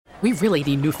We really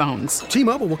need new phones.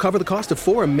 T-Mobile will cover the cost of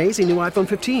 4 amazing new iPhone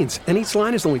 15s, and each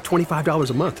line is only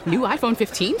 $25 a month. New iPhone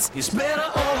 15s? It's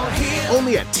better over here.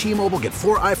 Only at T-Mobile, get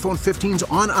 4 iPhone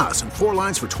 15s on us and 4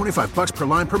 lines for $25 per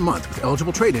line per month with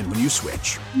eligible trade-in when you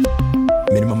switch.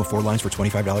 Minimum of 4 lines for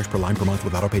 $25 per line per month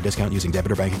with autopay discount using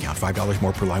debit or bank account. $5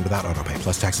 more per line without autopay,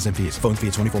 plus taxes and fees. Phone fee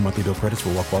at 24 monthly bill credits for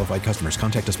well-qualified customers.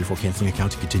 Contact us before canceling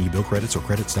account to continue bill credits or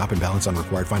credit stop and balance on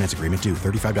required finance agreement due.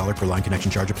 $35 per line connection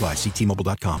charge applies. See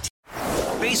T-Mobile.com.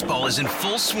 Baseball is in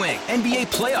full swing. NBA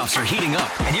playoffs are heating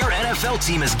up, and your NFL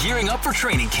team is gearing up for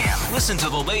training camp. Listen to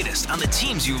the latest on the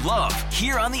teams you love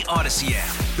here on the Odyssey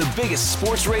app. The biggest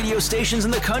sports radio stations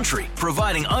in the country,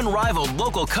 providing unrivaled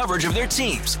local coverage of their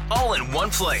teams, all in one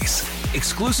place.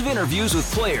 Exclusive interviews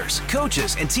with players,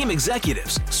 coaches, and team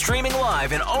executives, streaming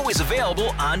live and always available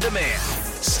on demand.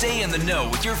 Stay in the know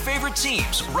with your favorite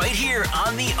teams right here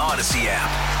on the Odyssey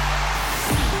app.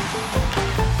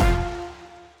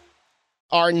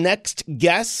 Our next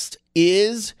guest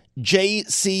is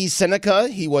J.C. Seneca.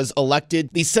 He was elected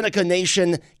the Seneca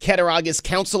Nation Cattaraugus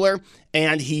Councilor,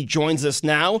 and he joins us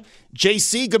now.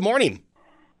 J.C., good morning.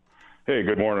 Hey,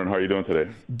 good morning. How are you doing today?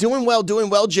 Doing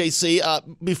well, J.C.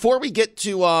 Before we get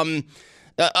to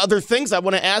other things, I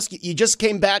want to ask you just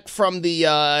came back from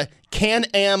the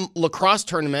Can-Am lacrosse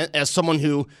tournament as someone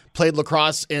who played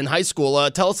lacrosse in high school.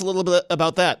 Tell us a little bit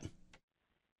about that.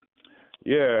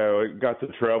 Yeah, I got to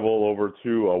travel over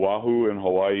to Oahu in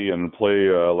Hawaii and play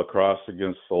lacrosse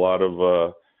against a lot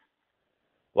of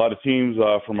teams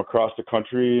from across the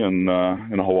country and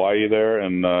in Hawaii there,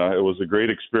 and it was a great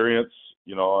experience.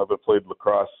 You know, I haven't played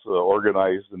lacrosse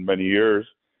organized in many years,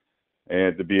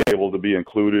 and to be able to be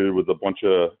included with a bunch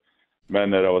of men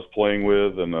that I was playing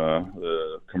with and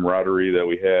the camaraderie that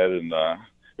we had, and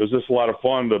it was just a lot of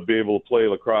fun to be able to play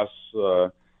lacrosse.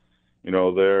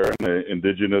 There in the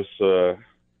indigenous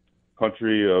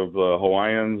country of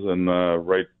Hawaiians and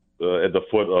right at the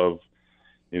foot of,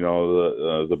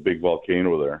 the big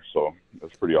volcano there. So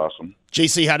that's pretty awesome.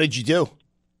 JC, how did you do?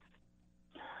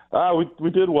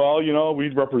 We did well. We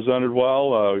represented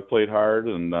well. We played hard,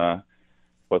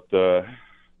 but it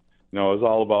was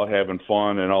all about having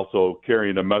fun and also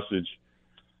carrying a message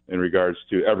in regards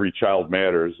to every child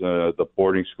matters, the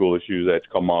boarding school issues that's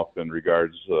come up in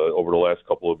regards over the last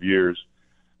couple of years.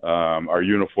 Our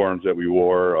uniforms that we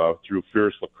wore through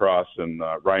Fierce Lacrosse and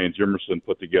Ryan Jimerson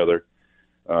put together,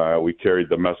 we carried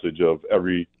the message of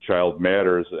every child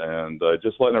matters, and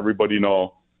just letting everybody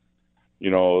know,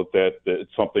 that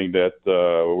it's something that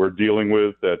we're dealing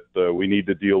with, that we need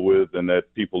to deal with, and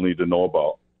that people need to know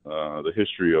about the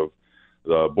history of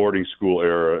the boarding school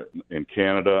era in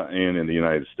Canada and in the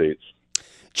United States.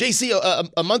 JC,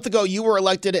 a month ago, you were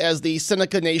elected as the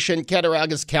Seneca Nation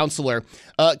Cattaraugus Councilor.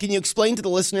 Can you explain to the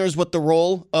listeners what the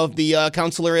role of the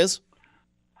councilor is?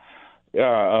 Yeah,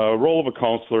 role of a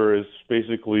councilor is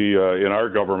basically, in our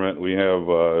government, we have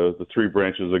the 3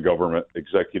 branches of government: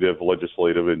 executive,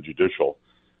 legislative, and judicial.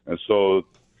 And so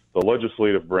the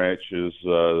legislative branch is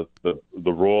the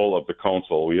role of the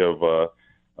council. We have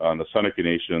on the Seneca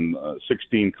Nation,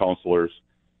 16 councilors,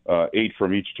 8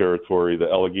 from each territory, the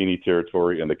Allegheny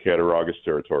Territory and the Cattaraugus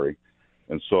Territory.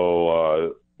 And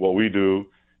so what we do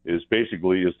is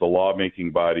basically is the lawmaking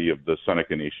body of the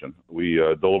Seneca Nation. We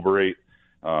deliberate,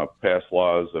 pass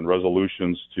laws and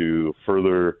resolutions to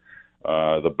further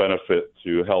the benefit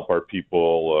to help our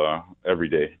people every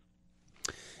day.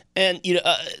 And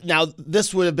now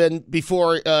this would have been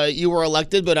before you were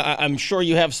elected, but I'm sure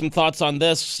you have some thoughts on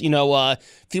this. A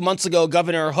few months ago,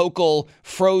 Governor Hochul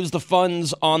froze the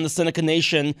funds on the Seneca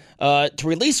Nation to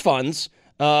release funds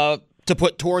to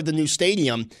put toward the new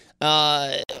stadium.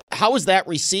 How is that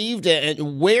received,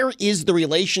 and where is the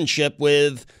relationship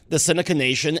with the Seneca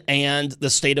Nation and the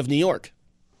state of New York?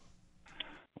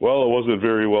 Well, it wasn't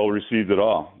very well received at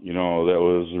all. That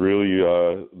was really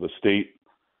the state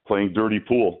playing dirty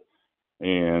pool,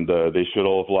 and they should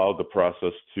have allowed the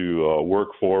process to work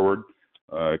forward,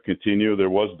 continue.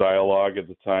 There was dialogue at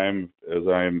the time, as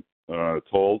I'm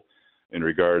told, in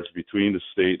regards between the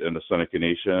state and the Seneca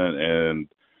Nation, and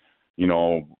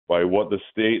by what the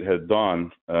state had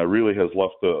done, really has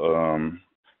left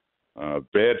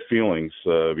bad feelings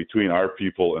between our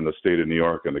people and the state of New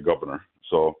York and the governor.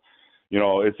 So,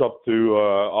 it's up to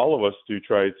all of us to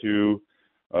try to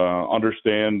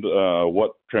understand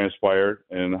what transpired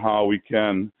and how we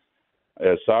can,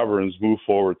 as sovereigns, move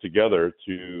forward together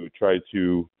to try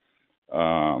to,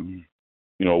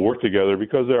 work together,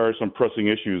 because there are some pressing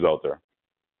issues out there.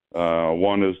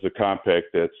 One is the compact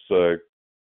that's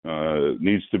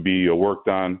needs to be worked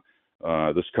on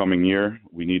this coming year.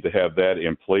 We need to have that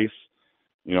in place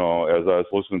as I was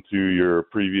listening to your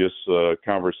previous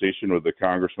conversation with the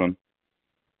congressman,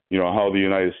 how the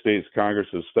United States Congress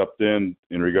has stepped in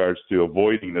regards to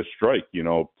avoiding the strike,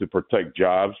 to protect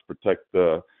jobs, protect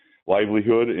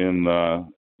livelihood in,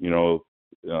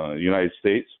 United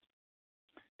States.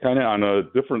 Kind of on a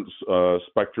different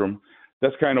spectrum,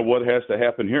 that's kind of what has to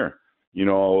happen here.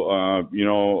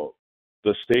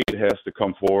 The state has to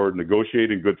come forward,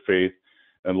 negotiate in good faith,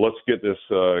 and let's get this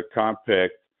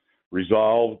compact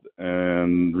resolved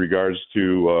in regards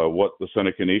to what the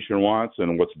Seneca Nation wants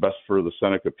and what's best for the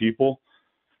Seneca people.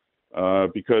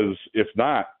 Because if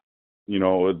not,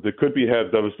 there could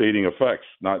have devastating effects,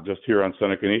 not just here on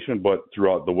Seneca Nation, but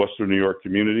throughout the Western New York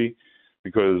community,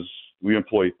 because we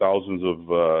employ thousands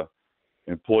of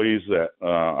employees that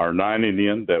are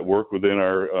non-Indian that work within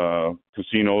our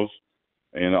casinos,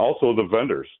 and also the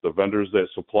vendors that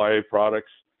supply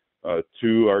products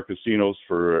to our casinos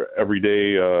for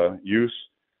everyday use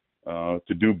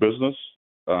to do business.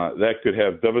 That could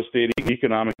have devastating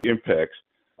economic impacts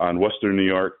on Western New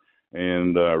York.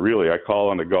 And really, I call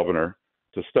on the governor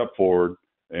to step forward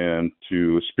and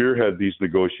to spearhead these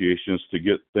negotiations to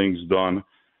get things done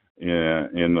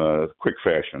in a quick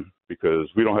fashion, because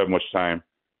we don't have much time,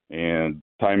 and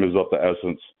time is of the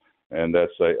essence. And I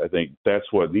think that's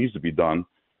what needs to be done.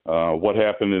 What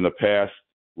happened in the past,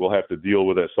 we'll have to deal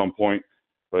with at some point.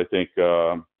 But I think,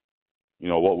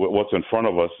 what's in front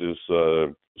of us is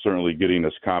certainly getting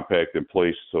this compact in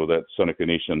place so that Seneca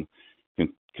Nation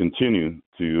can continue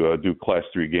to do Class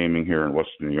 3 gaming here in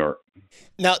Western New York.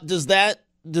 Now, does that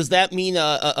mean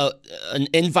an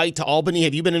invite to Albany?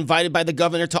 Have you been invited by the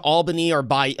governor to Albany or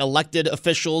by elected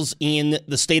officials in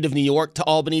the state of New York to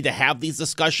Albany to have these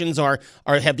discussions, or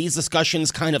have these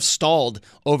discussions kind of stalled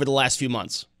over the last few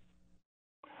months?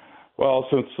 Well,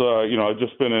 since, I've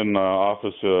just been in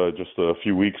office just a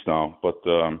few weeks now, but,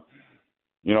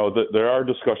 there are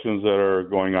discussions that are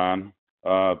going on.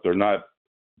 They're not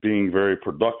being very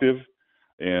productive,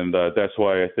 and that's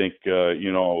why I think,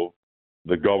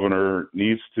 the governor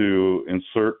needs to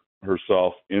insert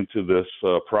herself into this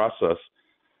process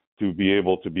to be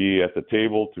able to be at the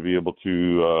table, to be able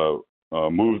to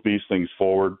move these things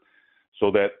forward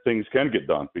so that things can get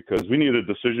done, because we need a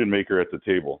decision maker at the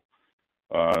table.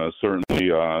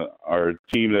 Certainly, our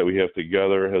team that we have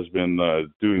together has been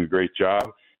doing a great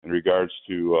job in regards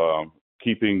to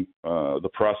keeping the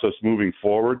process moving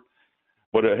forward,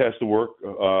 but it has to work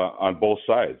on both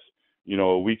sides.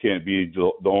 We can't be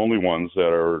the only ones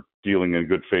that are dealing in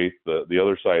good faith. The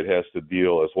other side has to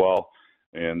deal as well,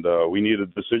 and we need a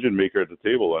decision maker at the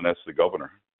table, and that's the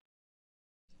governor.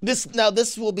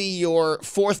 This will be your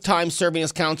fourth time serving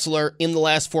as counselor in the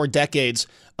last 4 decades.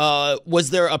 Was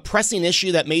there a pressing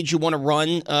issue that made you want to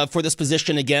run for this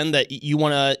position again, that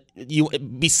you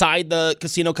beside the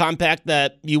casino compact,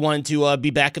 that you wanted to be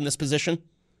back in this position?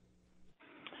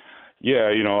 Yeah,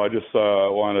 I just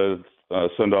want to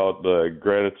send out the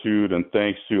gratitude and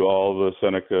thanks to all the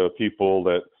Seneca people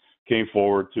that came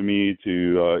forward to me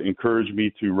to encourage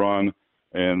me to run,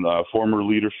 and former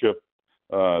leadership.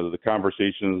 The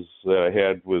conversations that I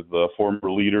had with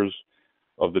former leaders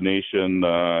of the nation,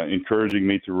 encouraging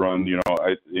me to run,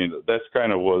 that's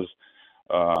kind of was,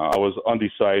 I was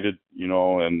undecided,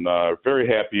 and very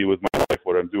happy with my life,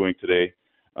 what I'm doing today.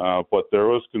 But there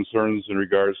was concerns in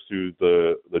regards to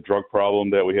the drug problem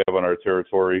that we have on our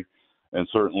territory, and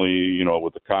certainly,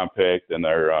 with the compact and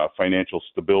our financial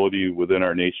stability within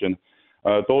our nation.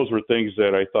 Those were things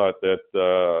that I thought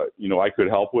that, I could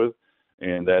help with,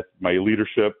 and that my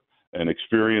leadership and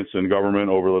experience in government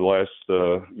over the last,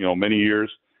 many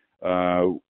years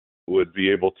would be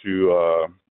able to,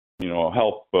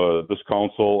 help this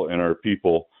council and our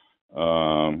people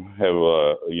have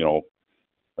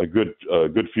a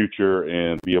good future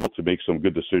and be able to make some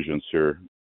good decisions here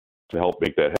to help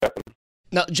make that happen.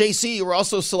 Now, JC, you were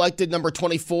also selected number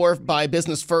 24 by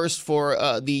Business First for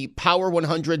the Power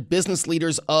 100 Business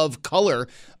Leaders of Color.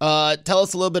 Tell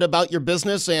us a little bit about your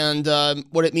business and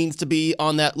what it means to be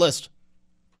on that list.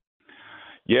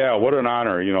 Yeah, what an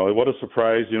honor, what a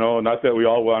surprise, not that we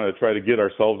all want to try to get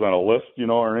ourselves on a list,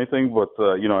 or anything, but,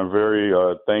 I'm very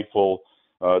thankful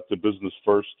to Business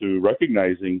First to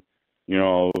recognizing,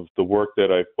 the work that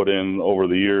I've put in over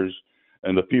the years,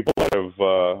 and the people that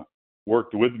have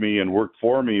worked with me and worked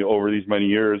for me over these many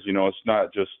years. It's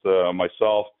not just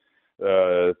myself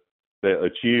that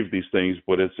achieved these things,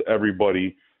 but it's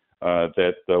everybody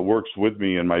that works with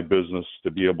me in my business to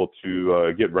be able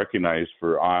to get recognized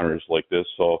for honors like this.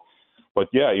 So, but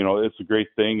yeah, it's a great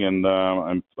thing, and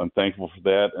I'm thankful for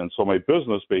that. And so my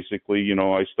business, basically,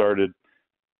 I started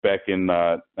back in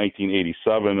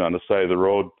 1987 on the side of the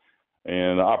road,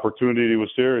 And the opportunity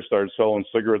was there. I started selling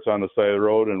cigarettes on the side of the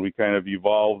road, and we kind of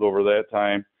evolved over that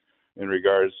time in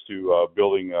regards to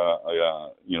building a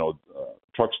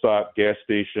truck stop, gas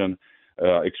station,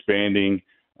 expanding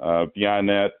beyond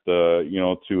that,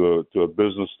 to a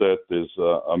business that is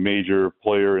a major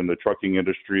player in the trucking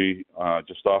industry,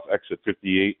 just off exit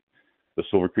 58, the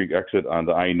Silver Creek exit on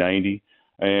the I-90.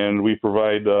 And we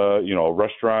provide, a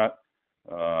restaurant,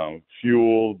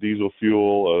 fuel, diesel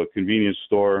fuel, a convenience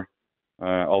store,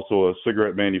 also a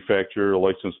cigarette manufacturer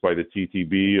licensed by the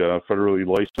TTB, federally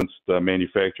licensed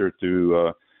manufacturer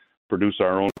to produce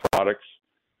our own products.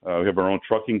 We have our own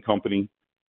trucking company.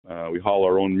 We haul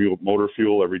our own motor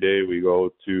fuel every day. We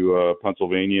go to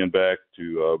Pennsylvania and back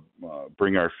to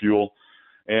bring our fuel.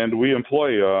 And we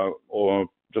employ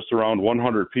just around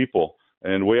 100 people.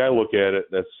 And the way I look at it,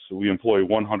 we employ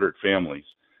 100 families.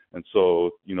 And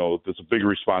so, there's a big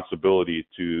responsibility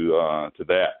to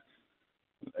that.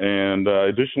 And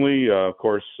additionally, of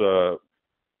course,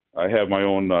 I have my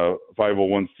own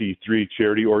 501c3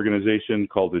 charity organization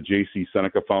called the J.C.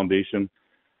 Seneca Foundation.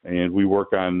 And we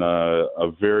work on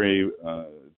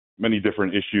many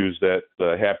different issues that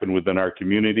happen within our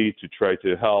community to try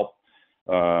to help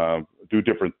do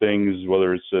different things,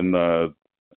 whether it's in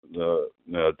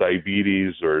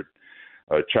diabetes or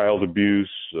child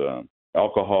abuse,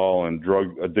 alcohol and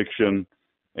drug addiction.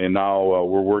 And now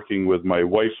we're working with my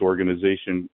wife's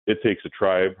organization, It Takes a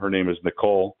Tribe. Her name is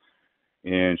Nicole,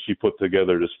 and she put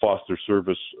together this foster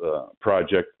service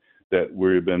project that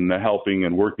we've been helping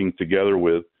and working together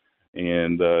with,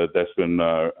 and that's been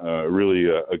really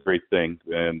a great thing.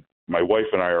 And my wife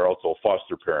and I are also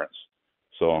foster parents.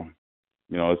 So,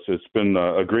 it's been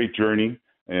a great journey,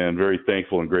 and very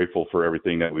thankful and grateful for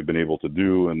everything that we've been able to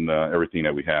do and everything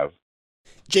that we have.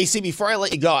 JC, before I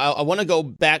let you go, I want to go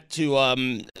back to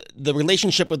the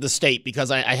relationship with the state,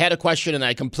 because I had a question and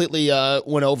I completely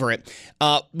went over it.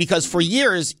 Because for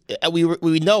years,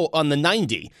 we know on the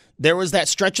 90, there was that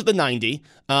stretch of the 90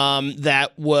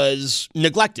 that was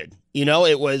neglected.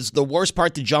 It was the worst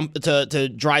part to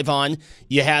drive on.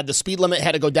 You had the speed limit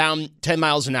had to go down 10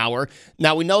 miles an hour.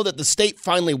 Now, we know that the state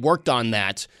finally worked on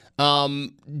that.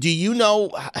 Do you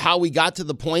know how we got to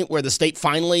the point where the state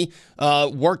finally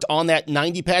worked on that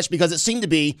 90 patch? Because it seemed to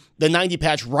be the 90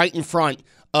 patch right in front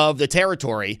of the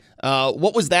territory.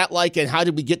 What was that like, and how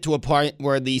did we get to a point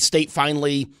where the state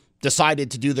finally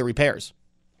decided to do the repairs?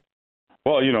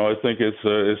 Well, I think it's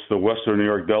the Western New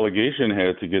York delegation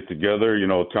had to get together.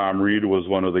 Tom Reed was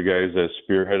one of the guys that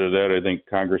spearheaded that. I think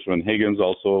Congressman Higgins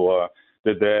also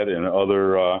did that, and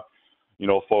other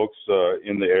folks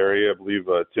in the area. I believe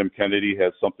Tim Kennedy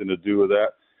had something to do with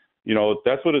that.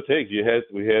 That's what it takes.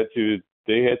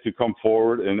 They had to come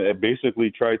forward and basically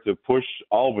try to push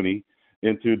Albany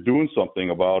into doing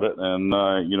something about it. And,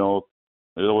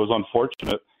 it was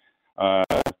unfortunate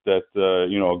that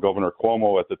Governor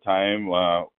Cuomo at the time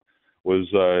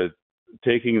was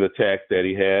taking the tack that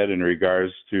he had in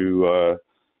regards to,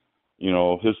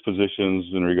 his positions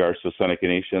in regards to Seneca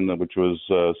Nation, which was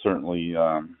certainly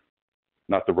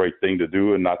not the right thing to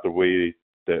do, and not the way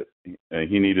that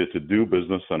he needed to do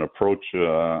business and approach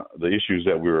the issues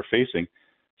that we were facing.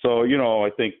 So, I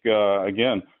think,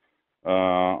 again,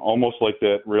 almost like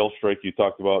that rail strike you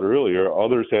talked about earlier,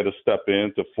 others had to step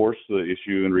in to force the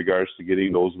issue in regards to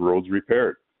getting those roads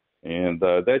repaired. And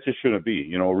that just shouldn't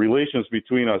be. Relations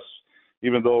between us,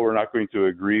 even though we're not going to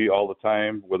agree all the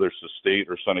time, whether it's the state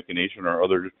or Seneca Nation or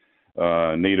other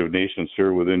native nations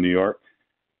here within New York,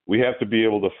 we have to be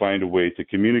able to find a way to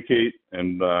communicate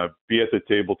and be at the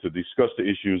table to discuss the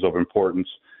issues of importance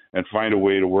and find a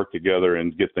way to work together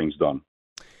and get things done.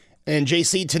 And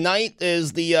JC, tonight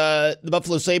is the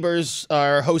Buffalo Sabres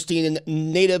are hosting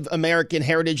Native American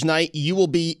Heritage Night. You will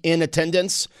be in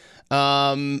attendance.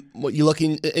 You're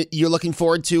looking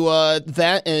forward to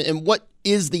that, and what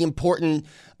is the important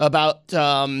about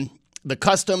the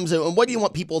customs, and what do you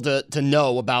want people to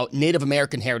know about Native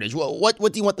American heritage? What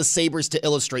do you want the Sabres to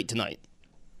illustrate tonight?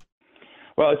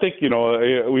 Well, I think,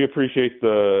 we appreciate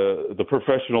the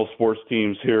professional sports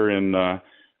teams here in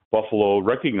Buffalo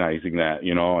recognizing that.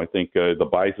 I think the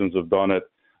Bisons have done it,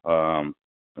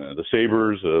 the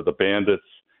Sabres, the Bandits,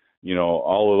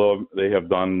 all of them, they have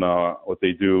done what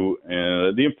they do.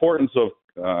 And the importance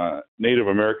of Native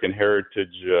American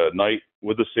Heritage Night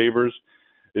with the Sabres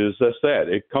is that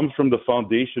it comes from the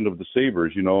foundation of the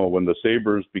Sabres. When the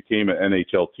Sabres became an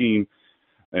NHL team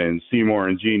and Seymour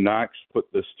and Gene Knox put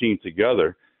this team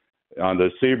together on the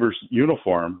Sabres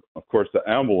uniform, of course, the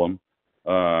emblem,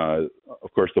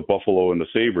 of course, the buffalo and the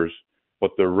Sabres,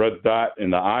 but the red dot in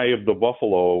the eye of the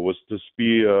buffalo was to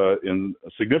be in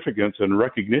significance and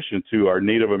recognition to our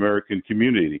Native American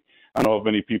community. I don't know if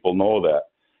many people know that,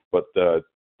 but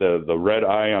the red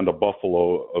eye on the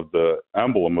buffalo of the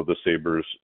emblem of the Sabres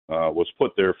was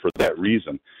put there for that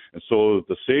reason. And so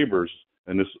the Sabres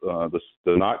and the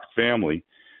Knox family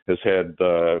has had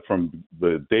from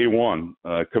the day one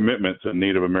commitment to the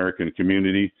Native American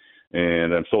community,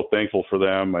 and I'm so thankful for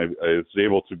them. I was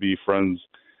able to be friends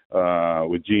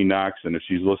with Jean Knox, and if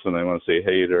she's listening, I want to say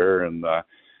hey to her, and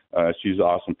she's an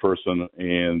awesome person.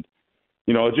 And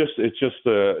it's just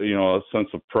a sense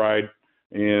of pride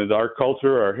and our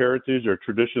culture, our heritage, our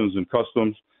traditions and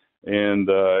customs, and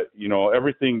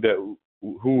everything that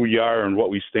who we are and what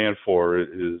we stand for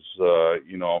is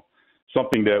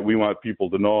something that we want people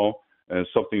to know, and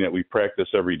something that we practice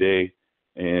every day,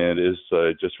 and is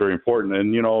just very important.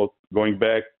 And going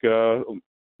back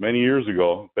many years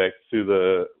ago, back to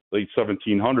the late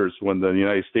 1700s, when the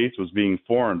United States was being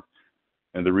formed,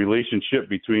 and the relationship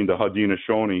between the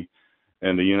Haudenosaunee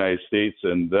and the United States,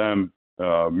 and them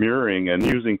mirroring and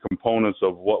using components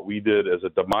of what we did as a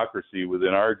democracy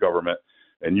within our government,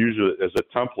 and use it as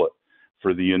a template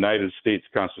for the United States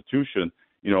Constitution.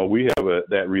 We have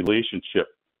that relationship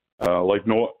like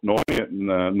no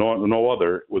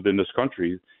other within this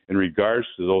country in regards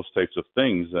to those types of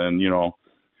things. And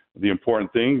the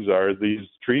important things are these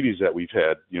treaties that we've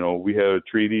had. We had a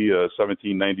treaty,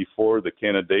 1794, the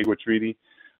Canandaigua Treaty,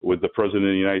 with the President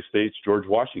of the United States, George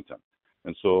Washington.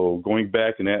 And so going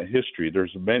back in that history,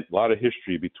 there's a lot of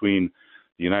history between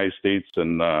the United States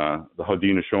and the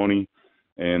Haudenosaunee,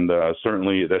 and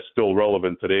certainly that's still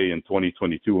relevant today in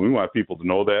 2022. And we want people to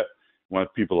know that, we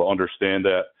want people to understand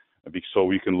that, so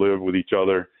we can live with each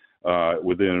other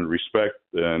within respect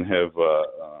and have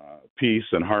peace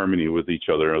and harmony with each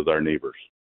other as our neighbors.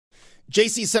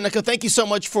 J.C. Seneca, thank you so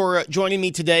much for joining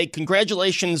me today.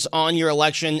 Congratulations on your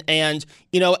election. And,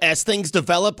 as things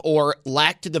develop or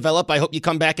lack to develop, I hope you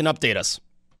come back and update us.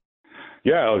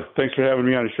 Yeah, thanks for having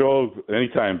me on the show.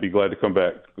 Anytime, be glad to come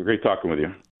back. Great talking with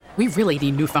you. We really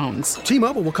need new phones.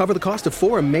 T-Mobile will cover the cost of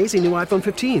 4 amazing new iPhone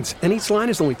 15s, and each line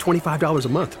is only $25 a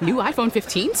month. New iPhone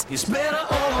 15s? It's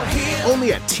better over here.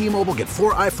 Only at T-Mobile, get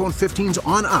 4 iPhone 15s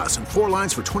on us and 4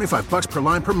 lines for $25 per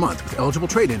line per month with eligible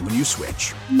trade-in when you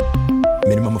switch.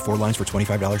 Minimum of 4 lines for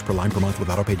 $25 per line per month with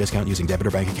autopay discount using debit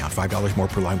or bank account. $5 more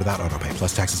per line without autopay,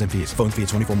 plus taxes and fees. Phone fee at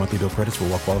 24 monthly bill credits for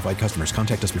well-qualified customers.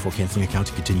 Contact us before canceling account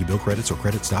to continue bill credits or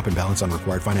credit stop and balance on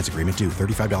required finance agreement due.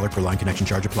 $35 per line connection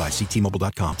charge applies. See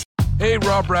T-Mobile.com. Hey,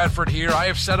 Rob Bradford here. I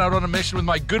have set out on a mission with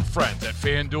my good friends at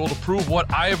FanDuel to prove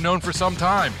what I have known for some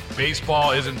time.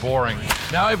 Baseball isn't boring.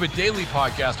 Now I have a daily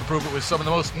podcast to prove it with some of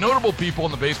the most notable people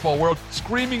in the baseball world,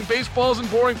 screaming baseball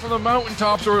isn't boring from the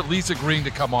mountaintops, or at least agreeing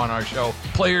to come on our show.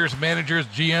 Players, managers,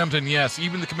 GMs, and yes,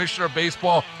 even the commissioner of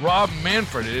baseball, Rob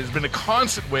Manfred. It has been a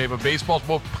constant wave of baseball's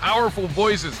most powerful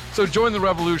voices. So join the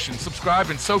revolution.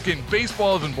 Subscribe and soak in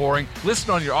Baseball Isn't Boring.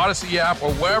 Listen on your Odyssey app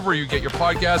or wherever you get your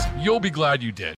podcasts. You'll be glad you did.